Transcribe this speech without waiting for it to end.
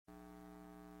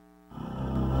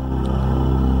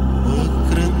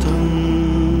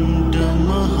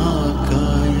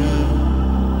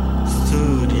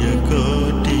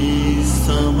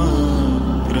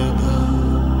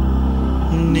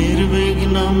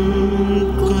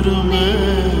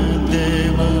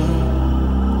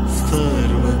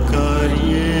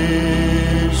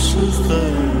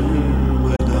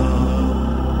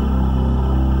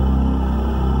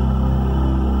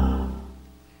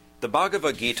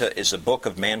Bhagavad Gita is a book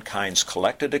of mankind's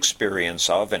collected experience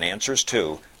of and answers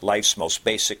to life's most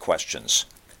basic questions.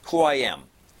 Who I am,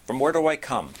 from where do I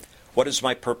come, what is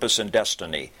my purpose and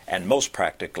destiny, and most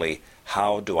practically,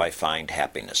 how do I find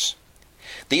happiness?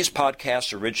 These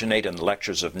podcasts originate in the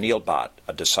lectures of Neil Bhatt,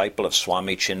 a disciple of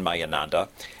Swami Chinmayananda.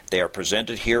 They are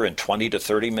presented here in 20 to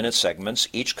 30-minute segments,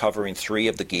 each covering 3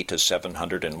 of the Gita's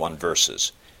 701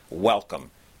 verses.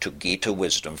 Welcome to Gita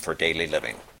Wisdom for Daily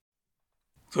Living.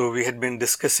 So we had been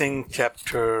discussing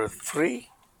chapter 3,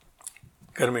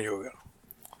 Karma Yoga,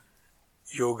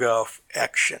 Yoga of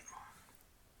Action.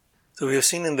 So we have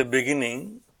seen in the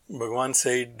beginning, Bhagavan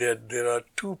said that there are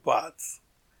 2 paths.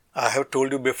 I have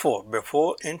told you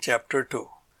before in chapter 2.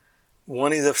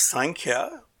 One is of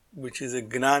Sankhya, which is a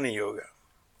Gnana Yoga.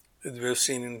 As we have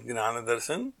seen in Gnana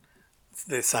Darshan,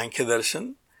 the Sankhya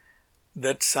Darshan,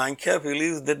 that Sankhya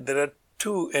believes that there are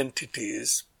 2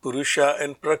 entities, Purusha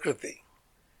and Prakriti.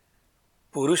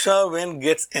 Purusha, when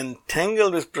gets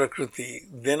entangled with Prakriti,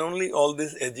 then only all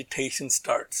this agitation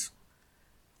starts.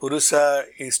 Purusha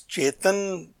is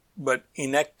Chetan but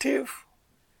inactive.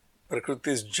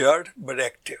 Prakriti is Jad but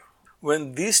active.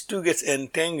 When these 2 gets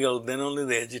entangled, then only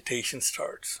the agitation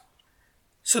starts.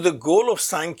 So the goal of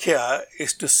Sankhya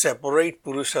is to separate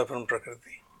Purusha from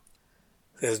Prakriti.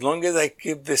 So as long as I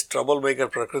keep this troublemaker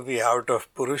Prakriti out of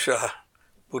Purusha,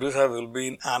 Purusha will be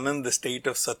in Ananda, the state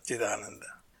of Satchidananda.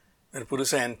 When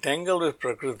Purusha entangled with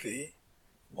Prakriti,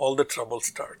 all the trouble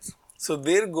starts. So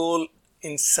their goal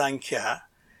in Sankhya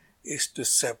is to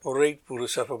separate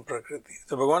Purusha from Prakriti.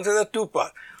 So Bhagavan says there are 2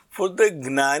 paths. For the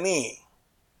Gnani,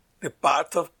 the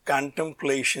path of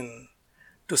contemplation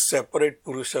to separate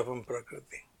Purusha from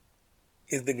Prakriti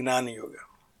is the Gnana Yoga.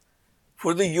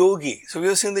 For the Yogi, so we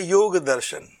have seen the Yoga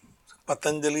Darshan.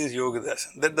 Patanjali's Yoga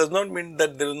Darshan. That does not mean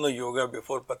that there is no yoga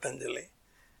before Patanjali.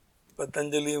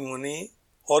 Patanjali Muni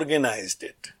organized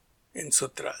it in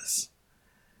sutras.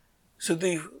 So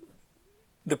the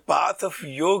path of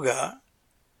yoga,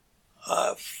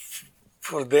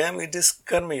 for them it is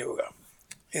Karma Yoga,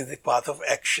 is the path of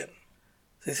action.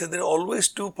 So he said there are always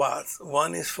 2 paths.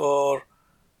 One is for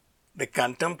the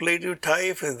contemplative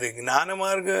type, is the Gnana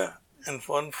Marga, and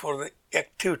one for the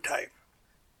active type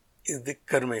is the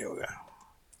Karma Yoga.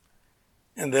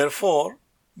 And therefore,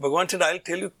 Bhagavan said, I'll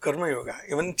tell you Karma Yoga.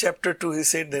 Even in chapter 2, he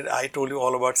said that I told you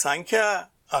all about Sankhya,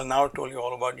 I'll now tell you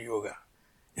all about Yoga.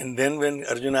 And then when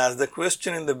Arjuna asked the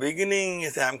question in the beginning, he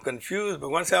said, I'm confused.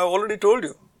 Bhagavan said, I've already told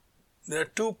you. There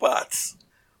are 2 paths.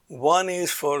 One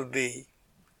is for the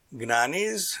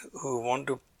Gnanis who want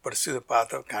to pursue the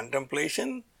path of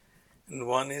contemplation, and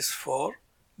one is for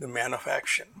the man of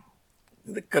action,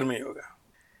 the Karma Yoga.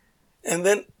 And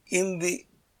then in the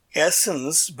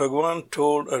essence, Bhagavan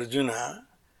told Arjuna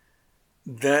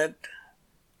that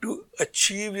to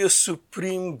achieve your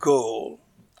supreme goal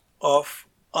of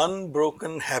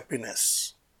unbroken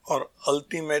happiness or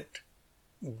ultimate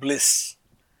bliss,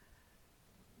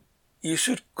 you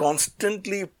should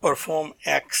constantly perform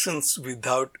actions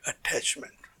without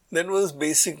attachment. That was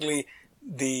basically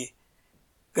the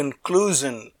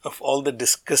conclusion of all the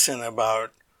discussion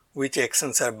about which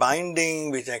actions are binding,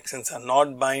 which actions are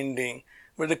not binding.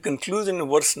 But the conclusion in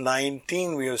verse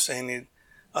 19 we have seen is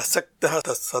Asakta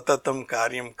satatam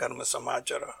karyam karma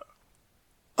samachara.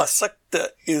 Asakta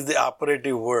is the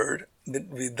operative word, that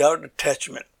without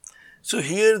attachment. So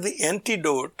here the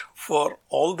antidote for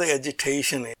all the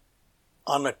agitation is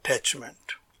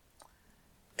unattachment.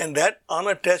 And that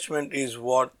unattachment is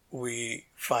what we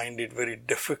find it very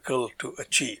difficult to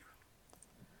achieve.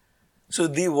 So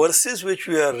the verses which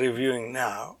we are reviewing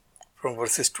now, from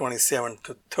verses 27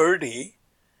 to 30,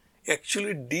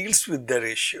 actually deals with that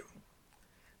issue.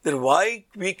 That why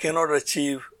we cannot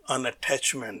achieve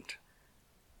unattachment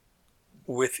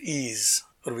with ease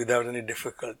or without any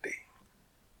difficulty.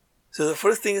 So the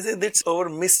first thing is that it's our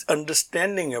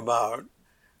misunderstanding about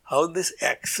how these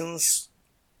actions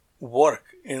work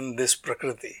in this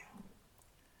Prakriti.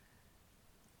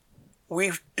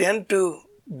 We tend to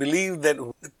believe that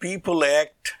the people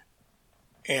act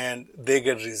and they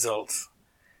get results.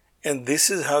 And this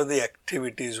is how the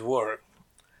activities work.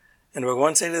 And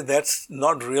Bhagavan said that that's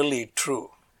not really true.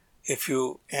 If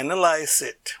you analyze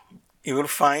it, you will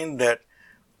find that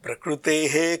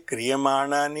Prakrutehe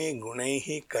kriyamanani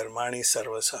gunaihi karmani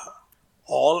sarvasaha.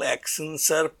 All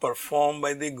actions are performed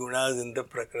by the gunas in the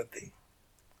Prakriti.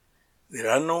 There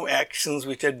are no actions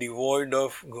which are devoid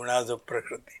of gunas of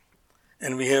Prakriti.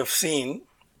 And we have seen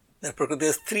that Prakriti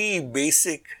has 3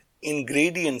 basic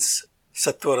ingredients,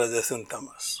 Sattva, Rajas and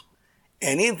Tamas.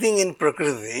 Anything in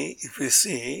Prakriti, if we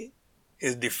see,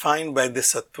 is defined by the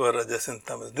Sattva, Rajas and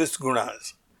Tamas, these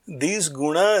gunas. These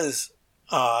gunas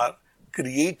are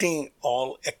creating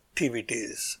all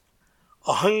activities.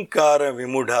 Ahankara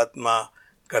vimudhatma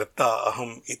karta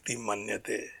aham iti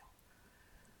manyate.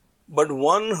 But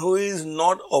one who is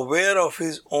not aware of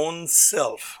his own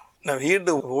self. Now here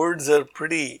the words are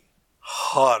pretty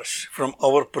harsh from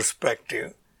our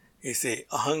perspective. You say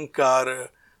ahankara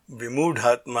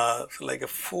vimudhatma, like a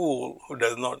fool who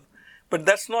does not. But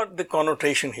that's not the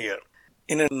connotation here.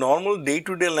 In a normal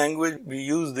day-to-day language, we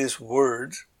use these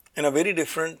words in a very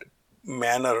different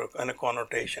manner and a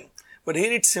connotation. But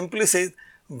here it simply says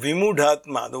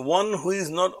vimudhatma, the one who is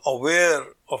not aware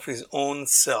of his own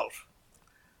self.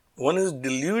 One who is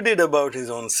deluded about his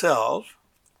own self,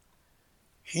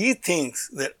 he thinks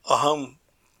that aham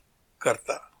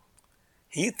karta.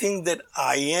 He thinks that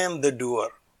I am the doer.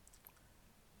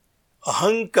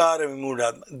 Ahankara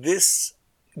vimudhatma. This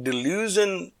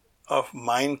delusion of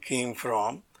mine came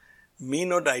from me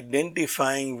not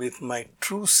identifying with my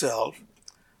true self,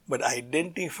 but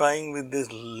identifying with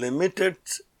this limited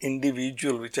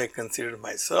individual which I consider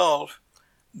myself,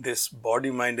 this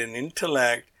body, mind and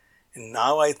intellect, and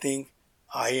now I think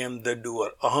I am the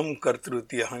doer. Aham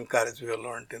kartruti ahankar, as we have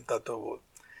learned in Tattva.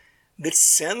 This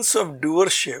sense of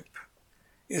doership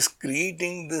is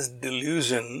creating this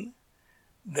delusion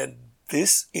that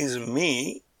this is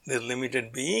me, the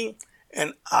limited being,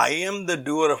 and I am the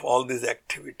doer of all these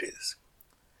activities.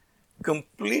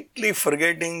 Completely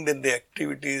forgetting that the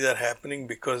activities are happening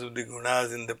because of the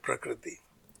gunas in the Prakriti.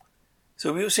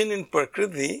 So we have seen in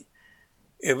Prakriti,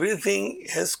 everything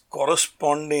has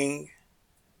corresponding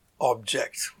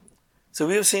objects. So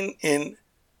we have seen in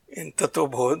Tattva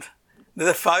Bodh, there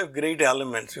are 5 great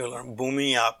elements. We learn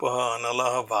Bhumi, Apaha,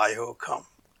 Analaha, Vayu, Kham.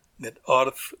 That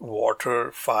earth,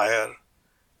 water, fire,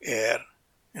 air,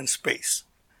 and space.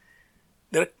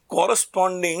 There are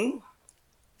corresponding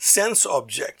sense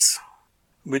objects,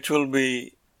 which will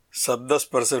be Sabda,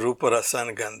 Sparsa, Rupa, Rasa,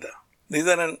 and Gandha. These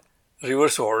are in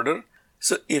reverse order.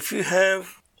 So if you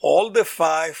have all the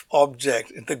 5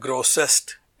 objects in the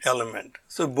grossest element,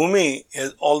 so Bhumi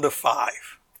has all the 5.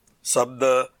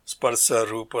 Sabda, Sparsa,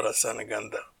 Rupa, Rasa, and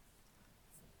Gandha.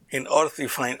 In earth you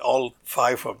find all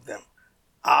 5 of them.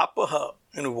 Apaha,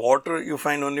 in water you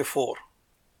find only 4.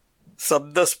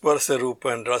 Sabda, Sparsa, Rupa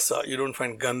and Rasa, you don't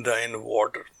find Gandha in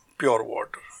water, pure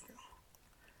water.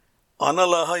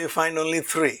 Analaha you find only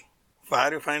 3.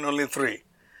 Fire you find only 3.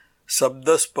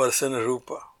 Sabda, Sparsa and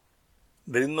Rupa.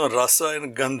 There is no Rasa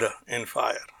and Gandha in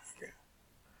fire. Okay.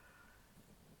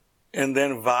 And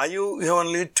then Vayu you have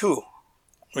only 2,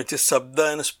 which is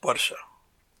Sabda and Sparsha.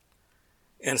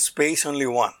 And space only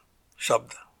 1,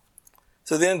 Shabda.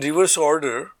 So then in reverse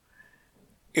order,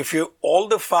 if you have all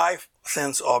the 5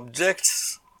 sense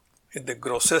objects with the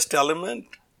grossest element,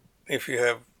 if you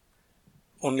have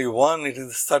only one, it is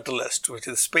the subtlest, which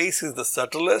is space is the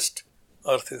subtlest,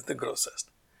 earth is the grossest.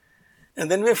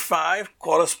 And then we have 5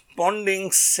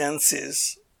 corresponding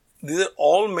senses. These are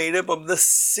all made up of the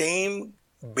same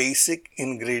basic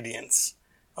ingredients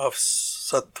of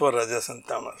sattva, rajas and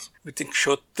tamas, which is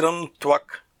kshotram, tvak,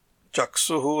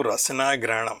 chaksuhu, rasana,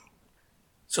 granam.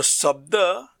 So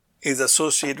sabda is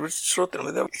associated with shrotra,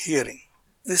 with the hearing.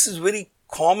 This is very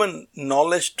common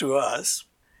knowledge to us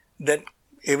that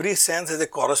every sense has a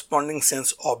corresponding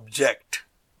sense object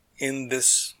in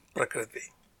this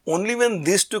Prakriti. Only when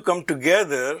these two come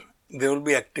together, there will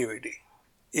be activity.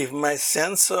 If my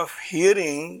sense of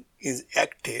hearing is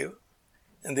active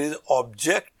and there is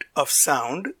object of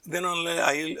sound, then only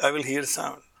I will hear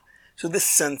sound. So this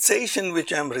sensation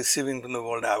which I am receiving from the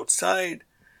world outside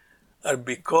are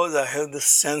because I have the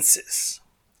senses.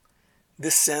 The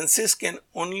senses can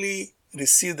only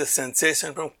receive the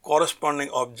sensation from corresponding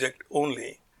object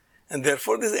only. And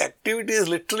therefore this activity is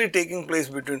literally taking place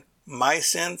between my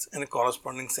sense and a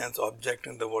corresponding sense object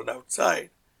in the world outside.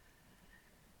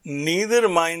 Neither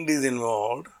mind is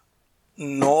involved,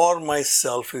 nor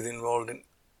myself is involved in.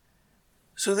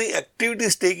 So the activity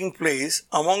is taking place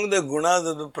among the gunas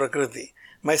of the Prakriti.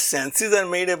 My senses are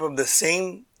made up of the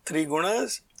same 3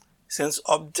 gunas. Sense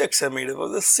objects are made up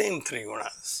of the same 3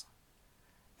 gunas.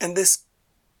 And this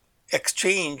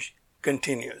exchange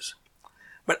continues.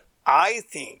 But I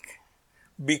think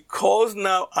because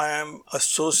now I am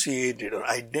associated or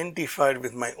identified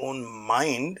with my own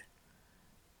mind,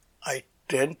 I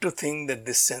tend to think that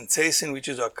this sensation which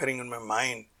is occurring in my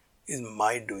mind is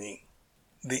my doing.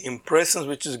 The impressions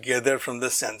which is gathered from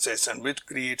the sensation, which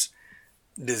creates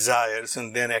desires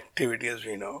and then activity, as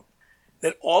we know,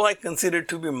 that all I consider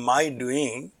to be my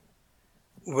doing,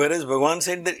 whereas Bhagavan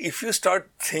said that if you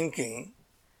start thinking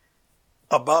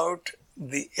about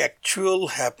the actual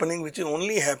happening which is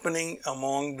only happening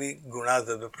among the gunas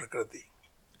of the Prakriti,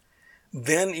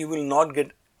 then you will not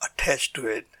get attached to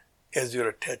it as you're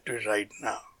attached to it right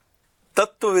now.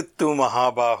 Tattvavittu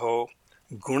mahabaho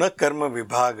guna karma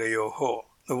vibhagayoho.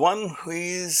 The one who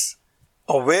is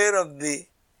aware of the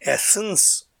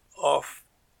essence of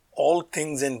all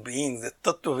things and beings, the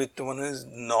tattvavittu, one who is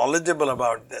knowledgeable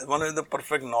about that, one who has the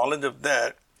perfect knowledge of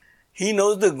that, he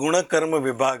knows the guna karma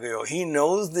vibhagayo. He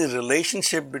knows the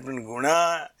relationship between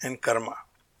guna and karma.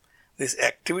 This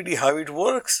activity, how it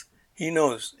works, he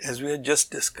knows, as we have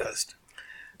just discussed.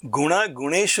 Guna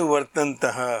guneshu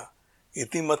vartantaha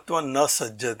iti matva na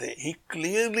sajjate. He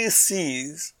clearly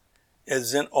sees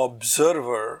as an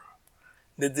observer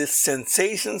that these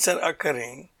sensations are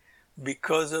occurring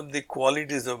because of the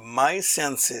qualities of my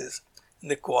senses and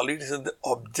the qualities of the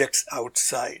objects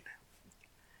outside.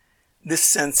 These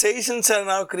sensations are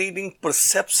now creating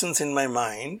perceptions in my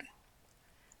mind.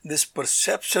 This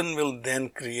perception will then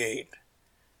create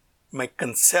my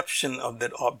conception of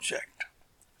that object.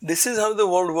 This is how the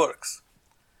world works.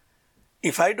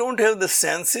 If I don't have the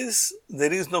senses,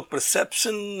 there is no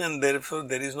perception and therefore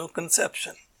there is no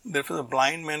conception. Therefore the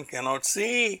blind man cannot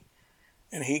see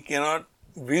and he cannot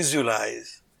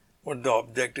visualize what the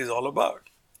object is all about.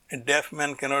 A deaf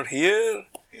man cannot hear,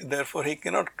 therefore he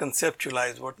cannot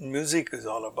conceptualize what music is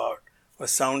all about, what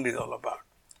sound is all about.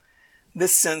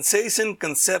 This sensation,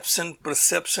 conception,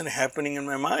 perception happening in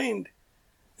my mind,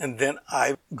 and then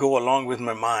I go along with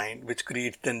my mind, which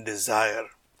creates then desire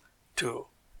to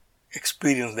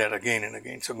experience that again and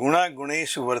again. So guna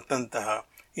guneshu vartantaha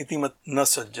iti mat na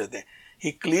sajjate.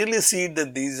 He clearly sees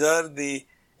that these are the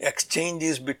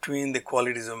exchanges between the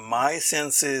qualities of my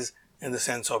senses and the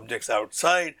sense objects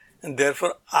outside, and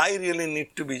therefore I really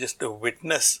need to be just a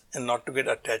witness and not to get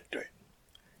attached to it.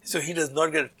 So he does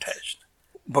not get attached.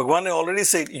 Bhagavan already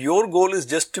said, your goal is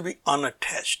just to be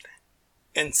unattached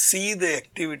and see the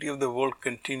activity of the world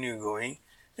continue going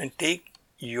and take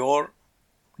your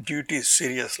duties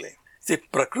seriously. See,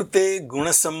 prakrute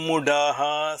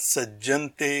gunasammudaha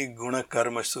sajjante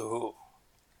gunakarmasuhu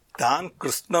tan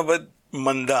krishnavad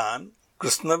mandan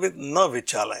krishnavid na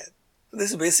vichalayat.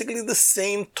 This is basically the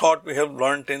same thought we have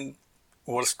learnt in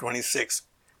verse 26.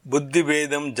 Buddhi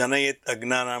vedam janayet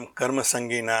agnanam karma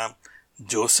sanginam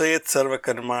josayet sarva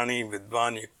karmani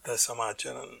vidvan yukta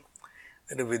samacharan.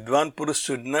 That a vidvan purush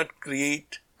should not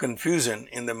create confusion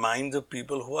in the minds of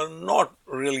people who are not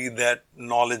really that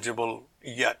knowledgeable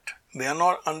yet. They are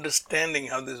not understanding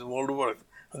how this world works,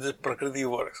 how this prakriti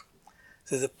works. It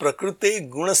says, prakriti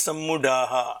guna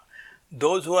sammudaha.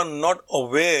 Those who are not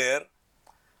aware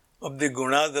of the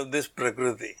gunas of this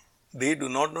prakriti, they do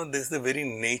not know this is the very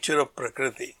nature of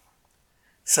prakriti.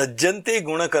 Sajjante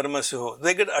guna karmasuho.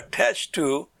 They get attached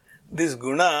to this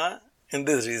guna and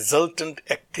this resultant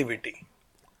activity.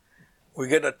 We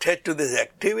get attached to these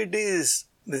activities,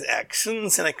 these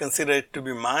actions, and I consider it to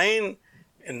be mine,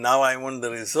 and now I want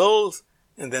the results,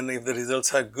 and then if the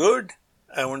results are good,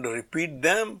 I want to repeat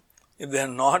them. If they are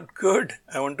not good,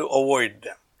 I want to avoid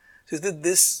them. So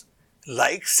this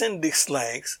likes and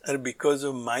dislikes are because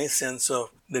of my sense of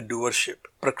the doership.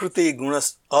 Prakriti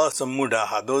gunas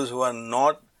asammudaha. Those who are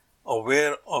not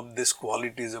aware of these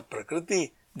qualities of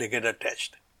Prakriti, they get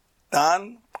attached.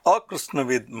 Tan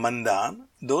akrisnavid mandan.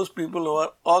 Those people who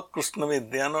are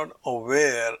akrisnavid, they are not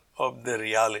aware of the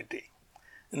reality.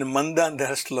 In the mandan, they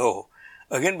are slow.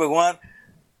 Again, Bhagavan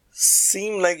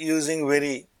seem like using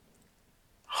very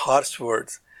harsh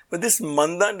words. But this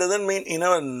mandan doesn't mean in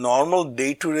our normal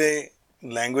day-to-day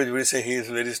language we say he is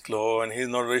very slow and he is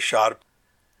not very sharp.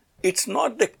 It's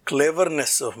not the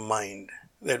cleverness of mind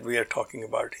that we are talking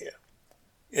about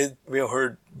here. We have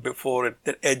heard before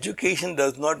that education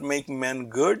does not make man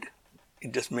good,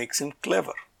 it just makes him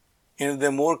clever. And if there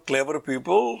are more clever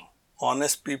people,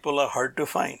 honest people are hard to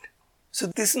find. So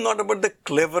this is not about the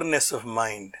cleverness of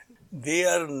mind. They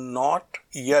are not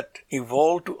yet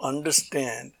evolved to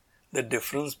understand the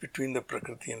difference between the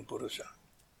Prakriti and Purusha,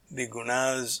 the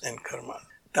gunas and karmas.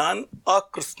 Tan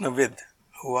akrisnavid,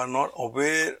 who are not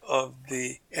aware of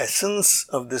the essence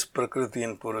of this Prakriti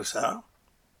and Purusha,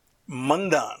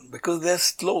 mandan, because they are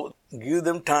slow, give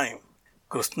them time.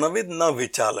 Krishnavid na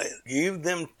vichalaya, give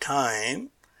them time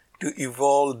to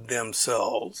evolve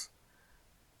themselves.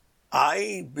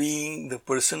 I, being the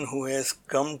person who has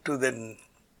come to that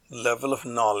level of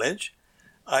knowledge,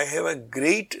 I have a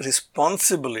great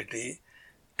responsibility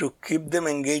to keep them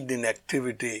engaged in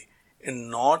activity and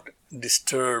not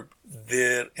disturb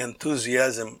their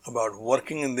enthusiasm about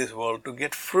working in this world to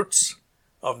get fruits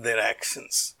of their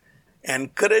actions.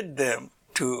 Encourage them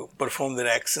to perform their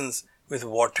actions with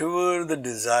whatever the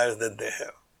desires that they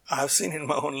have. I have seen in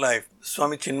my own life,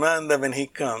 Swami Chinmayananda, when he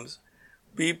comes,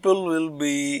 people will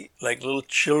be like little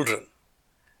children.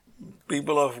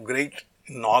 people of great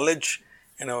knowledge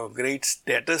and of great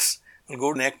status will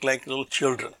go and act like little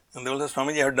children. And they will say,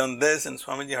 Swamiji had done this and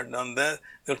Swamiji had done that.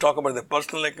 They'll talk about their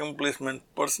personal accomplishment,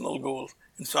 personal goals.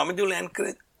 And Swamiji will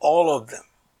encourage all of them.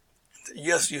 Say,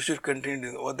 yes, you should continue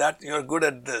doing that. Or that you are good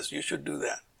at this, you should do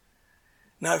that.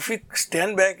 Now, if we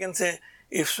stand back and say,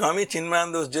 if Swami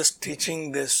Chinmayananda was just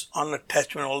teaching this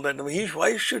unattachment, all that,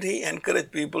 why should he encourage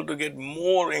people to get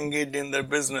more engaged in their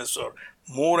business or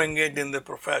more engaged in their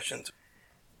professions?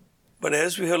 But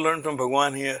as we have learned from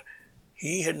Bhagavan here,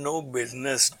 he had no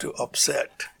business to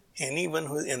upset anyone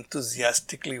who is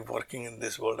enthusiastically working in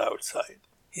this world outside.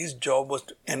 His job was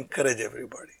to encourage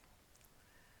everybody.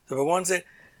 So Bhagavan said,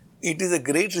 it is a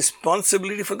great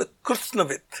responsibility for the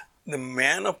Krishnavit, the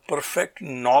man of perfect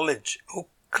knowledge, who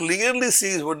clearly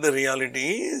sees what the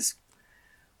reality is,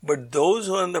 but those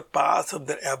who are on the path of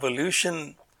their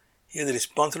evolution, he has a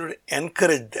responsibility to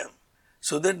encourage them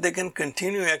so that they can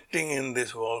continue acting in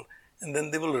this world, and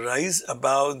then they will rise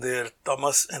above their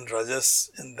tamas and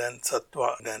rajas and then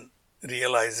sattva, then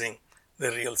realizing the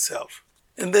real self.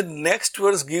 And the next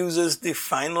verse gives us the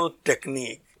final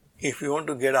technique if you want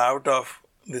to get out of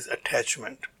this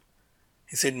attachment.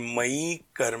 He said, Mayi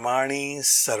karmani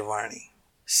sarvani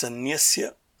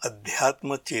sanyasya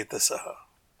adhyatma chetasaha.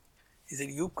 He said,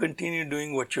 you continue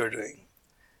doing what you are doing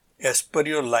as per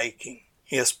your liking,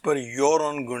 as per your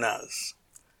own gunas.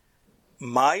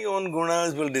 My own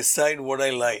gunas will decide what I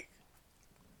like.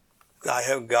 I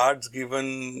have God's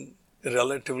given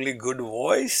relatively good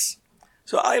voice,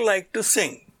 so I like to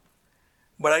sing.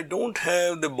 But I don't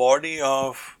have the body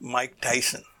of Mike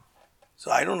Tyson, so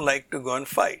I don't like to go and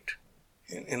fight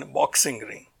in a boxing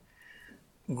ring.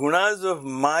 Gunas of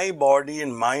my body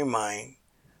and my mind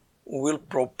will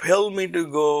propel me to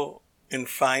go and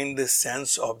find the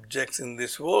sense objects in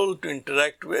this world to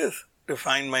interact with, to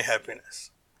find my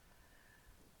happiness.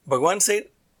 Bhagavan said,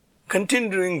 continue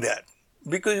doing that,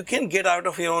 because you can't get out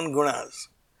of your own gunas.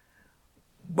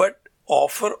 But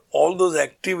offer all those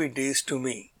activities to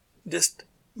me. Just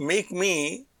make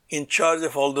me in charge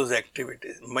of all those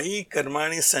activities. Mayi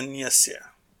karmani sanyasya.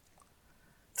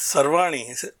 Sarvani,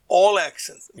 he said, all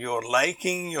actions, your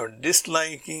liking, your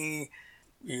disliking,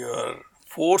 you're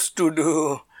forced to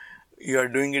do, you are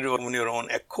doing it on your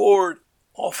own accord,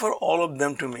 offer all of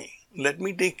them to me. Let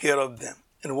me take care of them.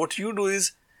 And what you do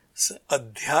is,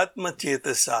 adhyatma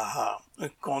chetasaha,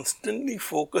 constantly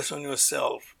focus on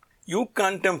yourself. You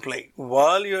contemplate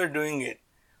while you are doing it,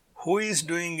 who is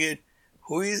doing it,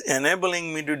 who is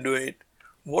enabling me to do it,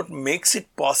 what makes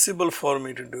it possible for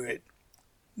me to do it.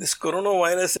 This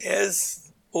coronavirus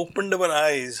has opened our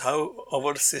eyes how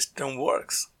our system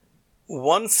works.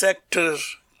 One sector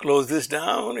closes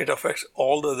down, it affects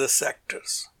all the other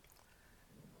sectors.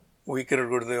 We can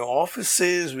go to the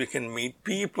offices, we can meet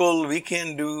people, we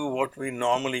can do what we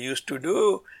normally used to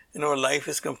do, and our life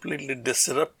is completely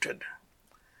disrupted.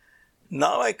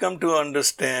 Now I come to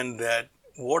understand that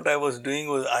what I was doing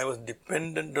was I was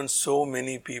dependent on so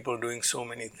many people doing so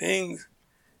many things.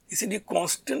 He said, you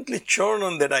constantly churn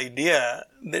on that idea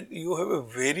that you have a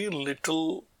very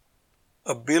little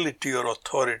ability or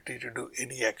authority to do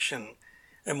any action.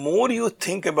 And more you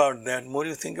think about that, more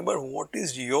you think about what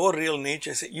is your real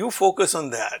nature, you focus on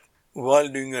that while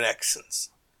doing your actions.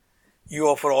 You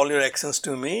offer all your actions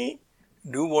to me,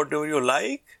 do whatever you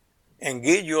like,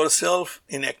 engage yourself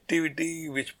in activity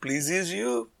which pleases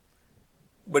you,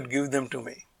 but give them to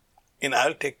me, and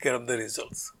I'll take care of the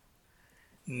results.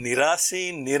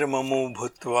 Nirasi nirmamo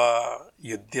bhutva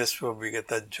yudhyasva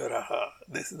vigatajvaraha.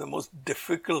 This is the most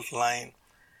difficult line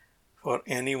for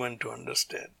anyone to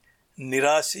understand.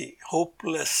 Nirasi,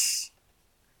 hopeless.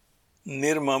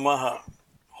 Nirmamaha,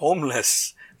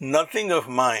 homeless. Nothing of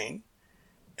mine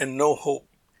and no hope.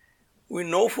 We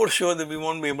know for sure that we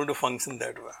won't be able to function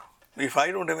that way. If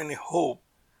I don't have any hope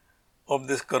of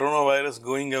this coronavirus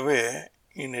going away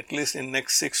in at least in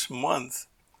next 6 months,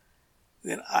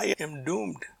 then I am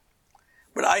doomed.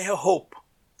 But I have hope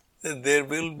that there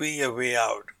will be a way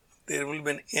out. There will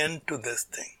be an end to this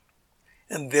thing.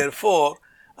 And therefore,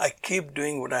 I keep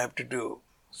doing what I have to do.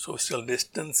 Social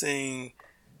distancing,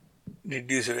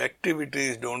 reduce your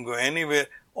activities, don't go anywhere.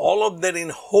 All of that in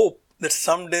hope that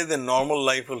someday the normal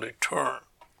life will return.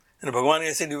 And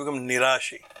Bhagavan said, you become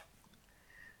nirashi.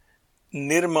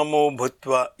 Nirmamo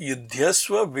bhutva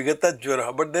yudhyasva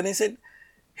vigatajvaraha. But then he said,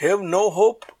 have no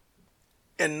hope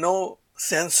and no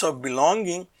sense of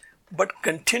belonging, but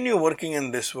continue working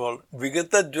in this world,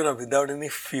 vigatajvara, without any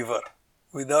fever,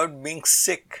 without being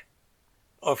sick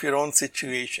of your own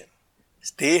situation.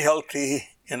 Stay healthy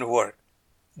and work.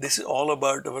 This is all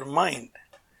about our mind.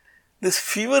 This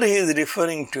fever he is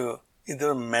referring to is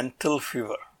our mental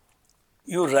fever.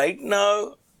 You right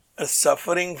now are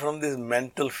suffering from this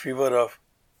mental fever of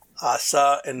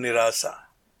asa and nirasa,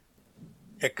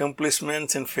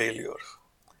 accomplishments and failures.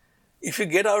 If you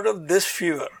get out of this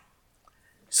fever,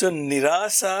 so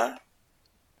nirasa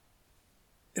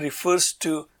refers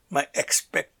to my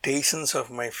expectations of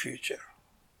my future.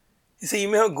 You see, you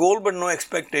may have a goal but no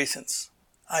expectations.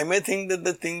 I may think that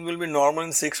the thing will be normal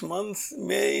in 6 months,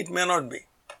 it may not be.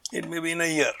 It may be in a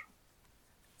year.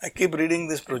 I keep reading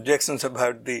these projections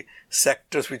about the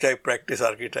sectors which I practice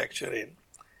architecture in.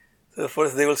 So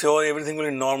first they will say, oh, everything will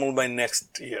be normal by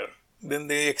next year. Then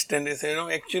they extend and say, no,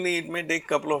 actually it may take a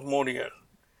couple of more years.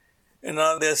 And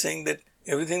now they are saying that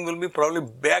everything will be probably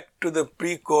back to the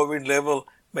pre-COVID level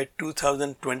by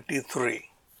 2023.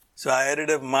 So I added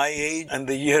up my age and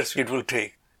the years it will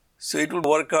take. So it will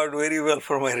work out very well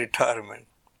for my retirement.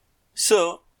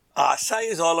 So asa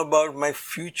is all about my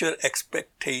future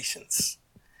expectations.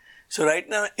 So right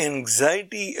now,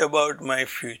 anxiety about my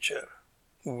future.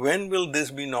 When will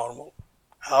this be normal?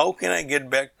 How can I get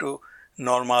back to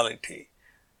normality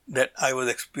that I was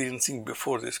experiencing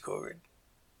before this COVID?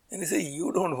 And he said,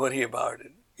 you don't worry about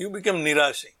it. You become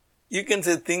nirashi. You can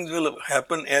say things will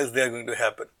happen as they are going to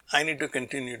happen. I need to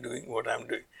continue doing what I'm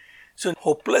doing. So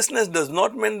hopelessness does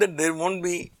not mean that there won't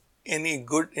be any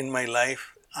good in my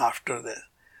life after that.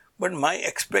 But my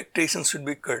expectations should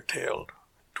be curtailed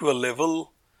to a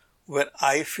level where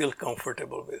I feel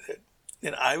comfortable with it.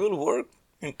 Then I will work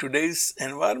in today's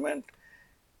environment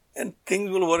and things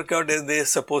will work out as they are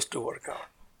supposed to work out.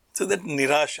 So that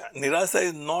nirasa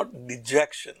is not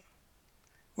dejection,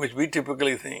 which we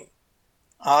typically think.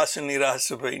 Asa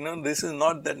nirasa, this is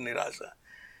not that nirasa.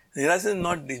 Nirasa is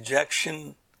not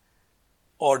dejection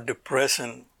or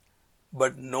depression,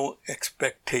 but no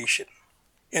expectation.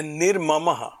 And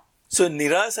nirmamaha. So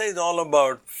nirasa is all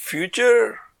about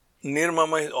future.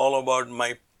 Nirmama is all about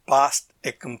my past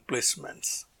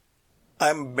accomplishments.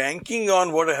 I'm banking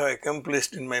on what I have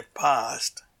accomplished in my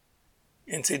past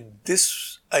and say,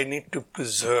 this I need to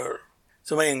preserve.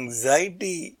 So my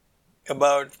anxiety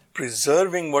about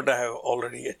preserving what I have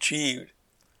already achieved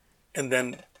and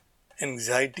then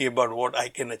anxiety about what I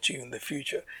can achieve in the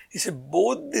future. He said,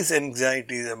 both these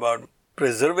anxieties about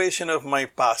preservation of my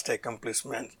past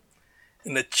accomplishments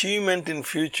and achievement in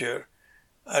future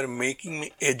are making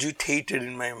me agitated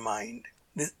in my mind.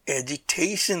 This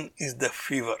agitation is the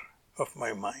fever of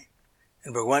my mind.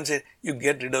 And Bhagavan said, you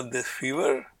get rid of this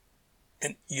fever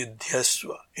and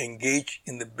yudhyasva, engage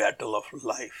in the battle of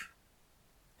life.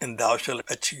 And thou shalt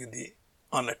achieve the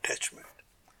unattachment.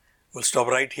 We'll stop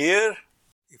right here.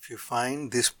 If you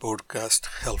find this podcast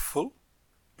helpful,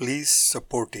 please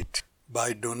support it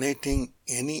by donating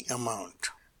any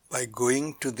amount by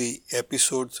going to the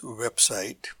episode's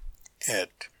website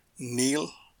at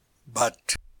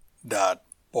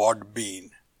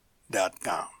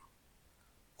neilbhatt.podbean.com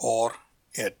or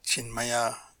at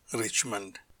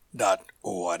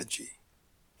chinmayarichmond.org.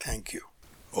 Thank you.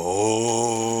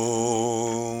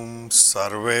 Om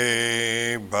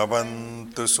Sarve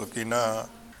Bhavantu Sukhina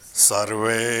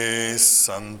Sarve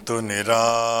Santu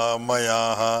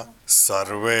Niramayaha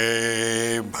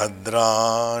Sarve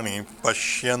Bhadrani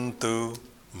Pashyantu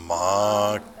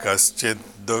Ma Kaschid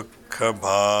Dukkha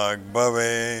Bhag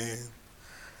Bhavet.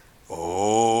 Om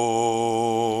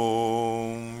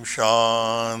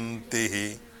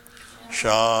Shantihi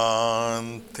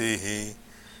Shantihi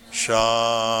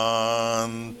Shantihi.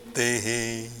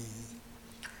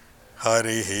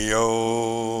 Harihi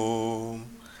Om.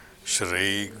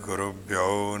 Shri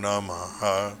Gurubhyo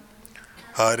Namaha.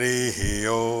 Harihi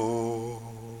Om.